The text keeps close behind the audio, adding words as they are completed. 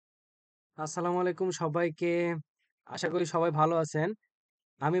আসসালামু আলাইকুম সবাইকে। আশা করি সবাই ভালো আছেন।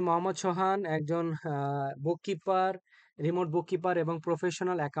 আমি মোহাম্মদ সোহান, একজন বুককিপার, রিমোট বুককিপার এবং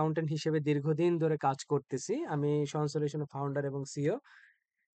প্রফেশনাল অ্যাকাউন্টেন্ট হিসেবে দীর্ঘদিন ধরে কাজ করতেছি। আমি সোহান সলিউশনের ফাউন্ডার এবং সিইও।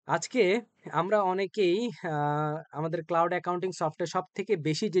 আজকে আমরা অনেকেই আমাদের ক্লাউড অ্যাকাউন্টিং সফটওয়্যার সবথেকে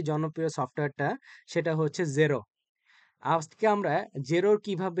বেশি যে জনপ্রিয় সফটওয়্যারটা সেটা হচ্ছে জেরো। আজকে আমরা জেরোর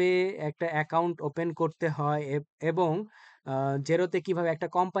কিভাবে একটা অ্যাকাউন্ট ওপেন করতে হয় এবং জেরোতে কিভাবে একটা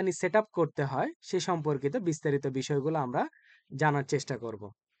কোম্পানি সেট আপ করতে হয় সে সম্পর্কিত বিস্তারিত বিষয়গুলো আমরা জানার চেষ্টা করব।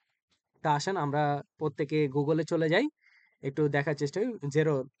 তা আসেন আমরা প্রত্যেকে গুগলে চলে যাই, একটু দেখার চেষ্টা করি।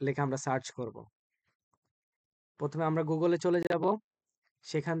 জেরো লেখা আমরা সার্চ করব। প্রথমে আমরা গুগলে চলে যাব,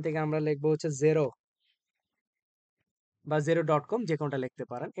 সেখান থেকে আমরা লিখবো হচ্ছে জেরো বা zero.com, যে কোনটা লিখতে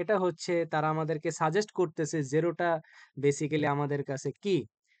পারেন। এটা হচ্ছে তারা আমাদেরকে সাজেস্ট করতেছে জেরোটা বেসিক্যালি আমাদের কাছে কি।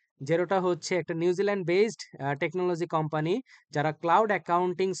 জেরোটা হচ্ছে একটা নিউজিল্যান্ড বেসড টেকনোলজি কোম্পানি, যারা ক্লাউড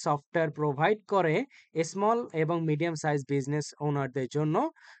অ্যাকাউন্টিং সফটওয়্যার প্রোভাইড করে স্মল এবং মিডিয়াম সাইজ বিজনেস ওনারদের জন্য।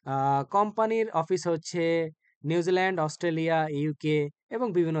 কোম্পানির অফিস হচ্ছে নিউজিল্যান্ড, অস্ট্রেলিয়া, ইউকে এবং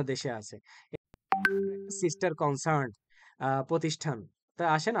বিভিন্ন দেশে আছে। সিস্টার কনসার্ন প্রতিষ্ঠান। তা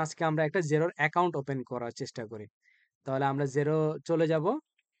আসেন আজকে আমরা একটা জেরোর অ্যাকাউন্ট ওপেন করার চেষ্টা করি। তাহলে আমরা জেরো চলে যাব।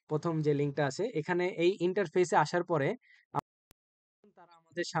 প্রথম যে লিঙ্কটা আছে এখানে, এই ইন্টারফেসে আসার পরে তারা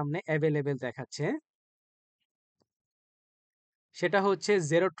আমাদের সামনে অ্যাভেলেবেল দেখাচ্ছে। সেটা হচ্ছে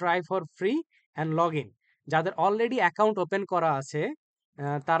zero try for free and log in. যাদের অলরেডি অ্যাকাউন্ট ওপেন করা আছে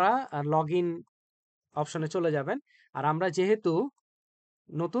তারা লগ ইন অপশনে চলে যাবেন। আর আমরা যেহেতু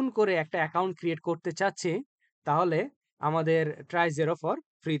নতুন করে একটা অ্যাকাউন্ট ক্রিয়েট করতে চাচ্ছি, তাহলে আমাদের ট্রাই জেরো ফর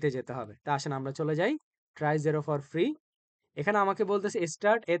ফ্রিতে যেতে হবে। তা আসেন আমরা চলে যাই ট্রাই জেরো ফর ফ্রি। এখানে আমাকে বলতেছে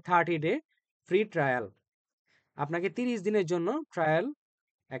স্টার্ট এ 30 ডে ফ্রি ট্রায়াল। আপনাকে 30 দিনের জন্য ট্রায়াল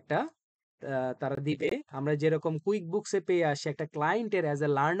একটা তারা দিবে। আমরা যেরকম কুইক বুকসে পেয়ে আসি একটা ক্লায়েন্টের অ্যাজ এ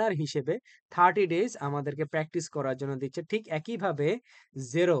লার্নার হিসেবে 30 ডেজ আমাদেরকে প্র্যাকটিস করার জন্য দিচ্ছে, ঠিক একইভাবে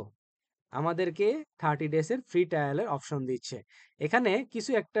জেরো আমাদেরকে 30 ডেজের ফ্রি ট্রায়ালের অপশন দিচ্ছে। এখানে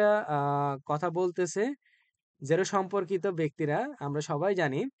কিছু একটা কথা বলতেছে জেরো সম্পর্কিত ব্যক্তিরা। আমরা সবাই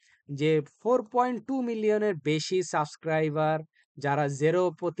জানি যে 4.2 মিলিয়নের বেশি সাবস্ক্রাইবার যারা জেরো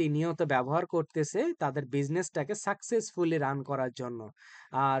প্রতিনিয়ত ব্যবহার করতেছে তাদের বিজনেসটাকে সাকসেসফুলি রান করার জন্য।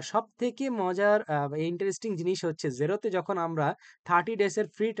 আর সব থেকে মজার ইন্টারেস্টিং জিনিস হচ্ছে জেরোতে যখন আমরা 30 ডেজের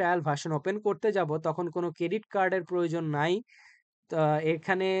ফ্রি ট্রায়াল ভার্সন ওপেন করতে যাব তখন কোনো ক্রেডিট কার্ডের প্রয়োজন নাই।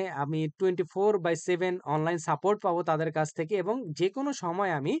 এখানে আমি 24/7 অনলাইন সাপোর্ট পাবো তাদের কাছ থেকে এবং যে কোনো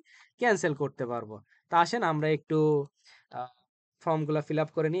সময় আমি ক্যান্সেল করতে পারবো। তা আসেন আমরা একটু ফর্মগুলো ফিল আপ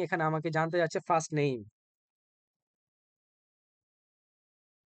করে নিই। এখানে আমাকে জানতে যাচ্ছে first name,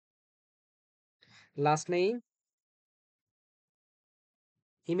 last name,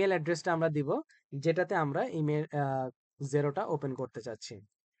 email অ্যাড্রেসটা আমরা দিব যেটাতে আমরা ইমেল জেরোটা ওপেন করতে চাচ্ছি।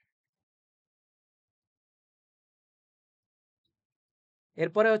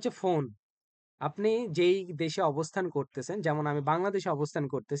 এরপরে হচ্ছে ফোন। আপনি যেই দেশে অবস্থান করতেছেন, যেমন আমি বাংলাদেশে অবস্থান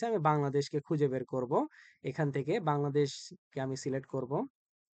করতেছি, আমি বাংলাদেশকে খুঁজে বের করব। এখান থেকে বাংলাদেশকে আমি সিলেক্ট করব,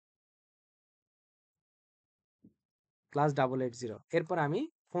 +880। এরপর আমি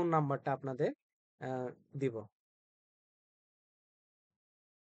ফোন নাম্বারটা আপনাদের আহ, দিব।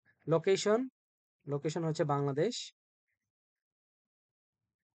 লোকেশন, লোকেশন হচ্ছে বাংলাদেশ।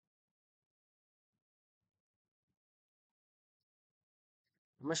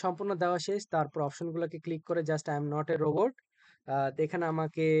 আমার সম্পূর্ণ দেওয়া শেষ। তারপর অপশনগুলোকে ক্লিক করে just I am not a robot, এখানে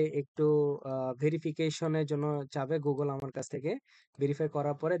আমাকে একটু ভেরিফিকেশনের জন্য চাবে গুগল আমার কাছ থেকে। ভেরিফাই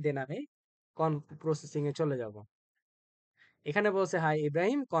করার পরে দেন আমি প্রসেসিং এ চলে যাব। এখানে বলছে high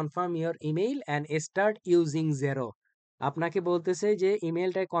Ibrahim, confirm your email and start using zero. আপনাকে বলতেছে যে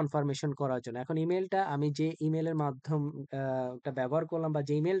ইমেলটাই কনফার্মেশন করার জন্য। এখন ইমেলটা আমি যে ইমেলের মাধ্যম টা ব্যবহার করলাম বা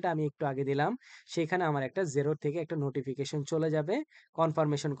যে ইমেলটা আমি একটু আগে দিলাম, সেখানে আমার একটা জেরো থেকে একটা নোটিফিকেশন চলে যাবে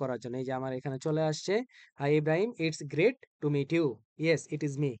কনফার্মেশন করার জন্য। এই যে আমার এখানে চলে আসছে, high Ibrahim, it's great to meet you, yes it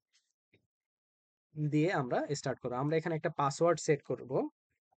is me, দিয়ে আমরা স্টার্ট করবো। আমরা এখানে একটা পাসওয়ার্ড সেট করব।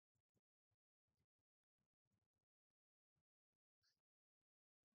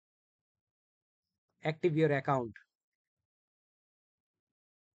 Active your account.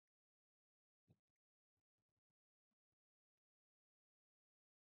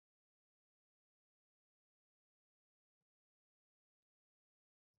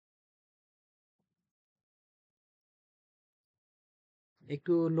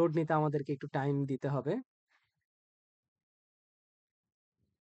 একটু লোড নিতে আমাদেরকে একটু টাইম দিতে হবে।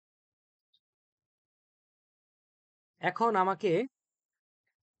 এখন আমাকে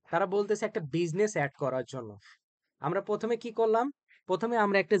তারা বলতেছে একটা বিজনেস অ্যাড করার জন্য। আমরা প্রথমে কি করলাম, প্রথমে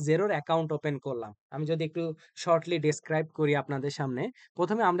আমরা একটা জেরোর অ্যাকাউন্ট ওপেন করলাম। আমি যদি একটু শর্টলি ডেসক্রাইব করি আপনাদের সামনে,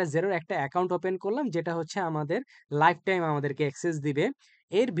 প্রথমে আমরা জেরোর একটা অ্যাকাউন্ট ওপেন করলাম, যেটা হচ্ছে আমাদের লাইফ টাইম আমাদেরকে অ্যাক্সেস দিবে।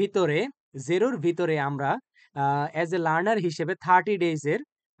 এর ভিতরে, জেরোর ভিতরে আমরা অ্যাজ এ লার্নার হিসেবে 30 ডেজের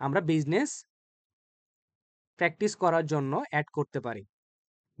আমরা বিজনেস প্র্যাকটিস করার জন্য অ্যাড করতে পারি।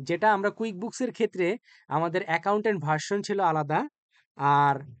 যেটা আমরা কুইক বুকসের ক্ষেত্রে আমাদের অ্যাকাউন্টেন্ট ভার্সন ছিল আলাদা,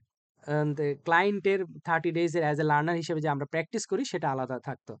 আর ক্লায়েন্টের 30 ডেজের অ্যাজ এ লার্নার হিসেবে যে আমরা প্র্যাকটিস করি সেটা আলাদা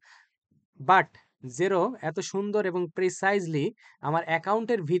থাকতো। বাট জেরো এত সুন্দর এবং প্রিসাইজলি আমার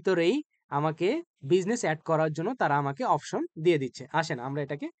অ্যাকাউন্টের ভিতরেই আমাকে বিজনেস অ্যাড করার জন্য তারা আমাকে অপশন দিয়ে দিচ্ছে। আসেন আমরা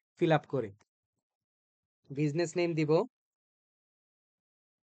এটাকে ফিল আপ করি। বিজনেস নেম দিব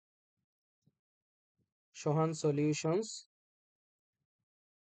সোহান সলিউশনস,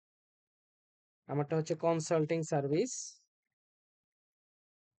 আমারটা হচ্ছে কনসাল্টিং সার্ভিস।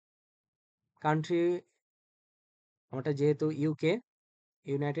 কান্ট্রি আমারটা যেহেতু UK,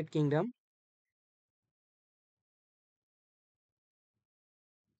 United kingdom.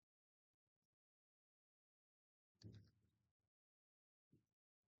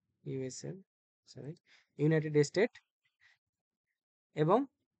 USA, sorry, United state. এবং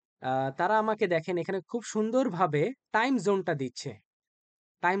তারা আমাকে দেখেন এখানে খুব সুন্দরভাবে টাইম জোনটা দিচ্ছে,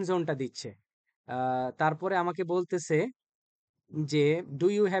 টাইম জোনটা দিচ্ছে। তারপরে আমাকে বলতেছে যে do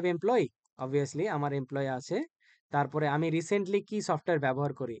you have employee, obviously আমার এমপ্লয়ি আছে। তারপরে আমি রিসেন্টলি কি সফটওয়্যার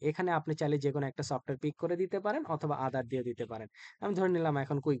ব্যবহার করি, এখানে আপনি চাইলে যে কোনো একটা সফটওয়্যার পিক করে দিতে পারেন অথবা আদার দিয়ে দিতে পারেন। আমি ধরে নিলাম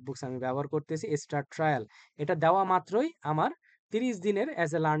এখন কুইক বুকস আমি ব্যবহার করতেছি। স্টার্ট ট্রায়াল, এটা দেওয়া মাত্রই আমার 30 দিনের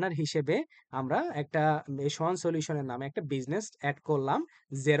অ্যাজ এ লার্নার হিসেবে আমরা একটা সোয়ান সলিউশনের নামে একটা বিজনেস অ্যাড করলাম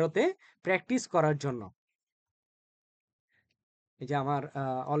জেরোতে প্র্যাকটিস করার জন্য। এই যে আমার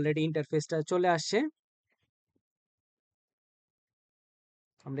অলরেডি ইন্টারফেসটা চলে আসছে।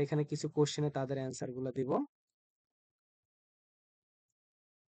 আমরা এখানে কিছু কোশ্চেনে তাদের অ্যান্সার গুলো দিব।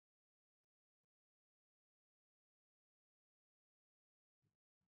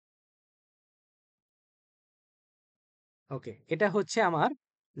 ওকে, এটা হচ্ছে আমার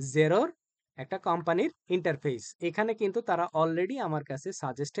জেরোর একটা কোম্পানির ইন্টারফেস। এখানে কিন্তু তারা অলরেডি আমার কাছে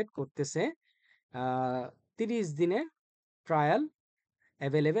সাজেস্টেড করতেছে 30 দিনের ট্রায়াল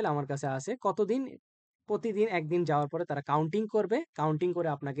অ্যাভেলেবেল আমার কাছে আছে। কতদিন? প্রতিদিন একদিন যাওয়ার পরে তারা কাউন্টিং করবে, কাউন্টিং করে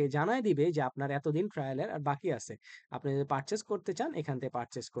আপনাকে জানায় দিবে যে আপনার এতদিন ট্রায়ালের আর বাকি আছে। আপনি যদি পারচেস করতে চান এখান থেকে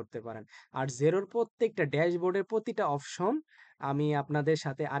পারচেস করতে পারেন। আর জেরোর প্রত্যেকটা ড্যাশবোর্ডের প্রতিটা অপশন আমি আপনাদের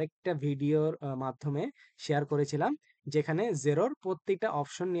সাথে আরেকটা ভিডিওর মাধ্যমে শেয়ার করেছিলাম, যেখানে জেরোর প্রত্যেকটা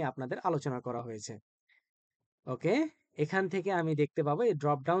অপশন নিয়ে আপনাদের আলোচনা করা হয়েছে। ওকে, এখান থেকে আমি দেখতে পাবো এই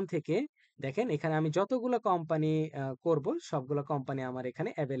ড্রপ ডাউন থেকে, দেখেন এখানে আমি যতগুলো কোম্পানি করব সবগুলো কোম্পানি আমার এখানে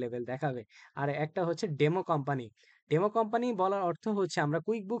অ্যাভেলেবেল দেখাবে। আর একটা হচ্ছে ডেমো কোম্পানি। ডেমো কোম্পানি বলার অর্থ হচ্ছে আমরা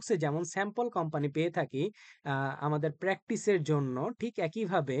কুইক বুকসে যেমন স্যাম্পল কোম্পানি পেয়ে থাকি আমাদের প্র্যাকটিসের জন্য, ঠিক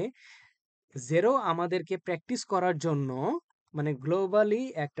একইভাবে জেরো আমাদেরকে প্র্যাকটিস করার জন্য মানে গ্লোবালি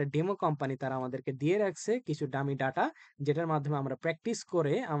একটা ডেমো কোম্পানি তারা আমাদেরকে দিয়ে রাখছে কিছু ডামি ডাটা, যেটার মাধ্যমে আমরা প্র্যাকটিস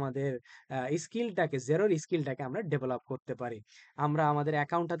করে আমাদের স্কিলটাকে, জেরোর স্কিলটাকে আমরা ডেভেলপ করতে পারি। আমরা আমাদের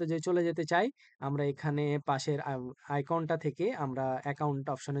অ্যাকাউন্টটাতে যে চলে যেতে চাই, আমরা এখানে পাশের আইকনটা থেকে আমরা অ্যাকাউন্ট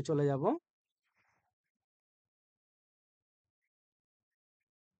অপশনে চলে যাব।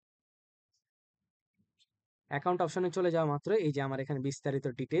 অ্যাকাউন্ট অপশনে চলে যাওয়া মাত্র এই যে আমার এখানে বিস্তারিত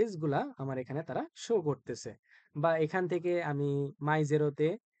ডিটেইলস গুলা আমার এখানে তারা শো করতেছে। বা এখান থেকে আমি মাই জেরোতে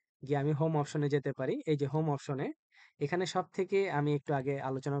গিয়ে আমি হোম অপশনে যেতে পারি। এই যে হোম অপশনে এখানে সব থেকে আমি একটু আগে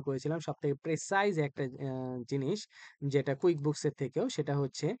আলোচনা করেছিলাম সব থেকে প্রেসাইজ একটা জিনিস, যেটা কুইক বুকসের থেকেও, সেটা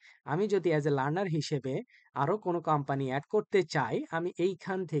হচ্ছে আমি যদি অ্যাজ এ লার্নার হিসেবে আরো কোনো কোম্পানি অ্যাড করতে চাই, আমি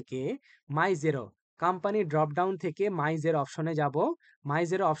এইখান থেকে মাই জেরো কোম্পানি ড্রপ ডাউন থেকে মাই জেরো অপশনে যাব। মাই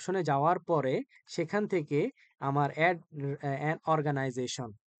জেরো অপশনে যাওয়ার পরে সেখান থেকে আমার অ্যাড অ্যান অর্গানাইজেশন,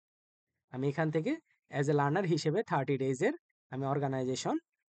 আমি এখান থেকে অ্যাজ এ লার্নার হিসেবে 30 ডেজের আমি অর্গানাইজেশন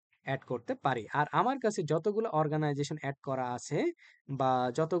অ্যাড করতে পারি। আর আমার কাছে যতগুলো অর্গানাইজেশন অ্যাড করা আছে বা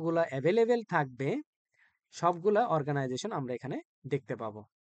যতগুলো অ্যাভেলেবেল থাকবে সবগুলা অর্গানাইজেশন আমরা এখানে দেখতে পাবো।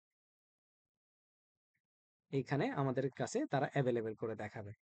 এইখানে আমাদের কাছে তারা অ্যাভেলেবেল করে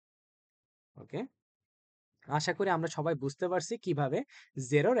দেখাবে। ওকে, আশা করি আমরা সবাই বুঝতে পারছি কিভাবে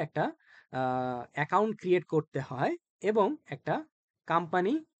জেরোর একটা অ্যাকাউন্ট ক্রিয়েট করতে হয় এবং একটা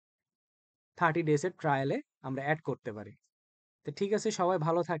কোম্পানি 30 ডেজের ট্রায়ালে আমরা অ্যাড করতে পারি। তো ঠিক আছে, সবাই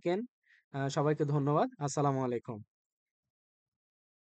ভালো থাকেন। সবাইকে ধন্যবাদ। আসসালামু আলাইকুম।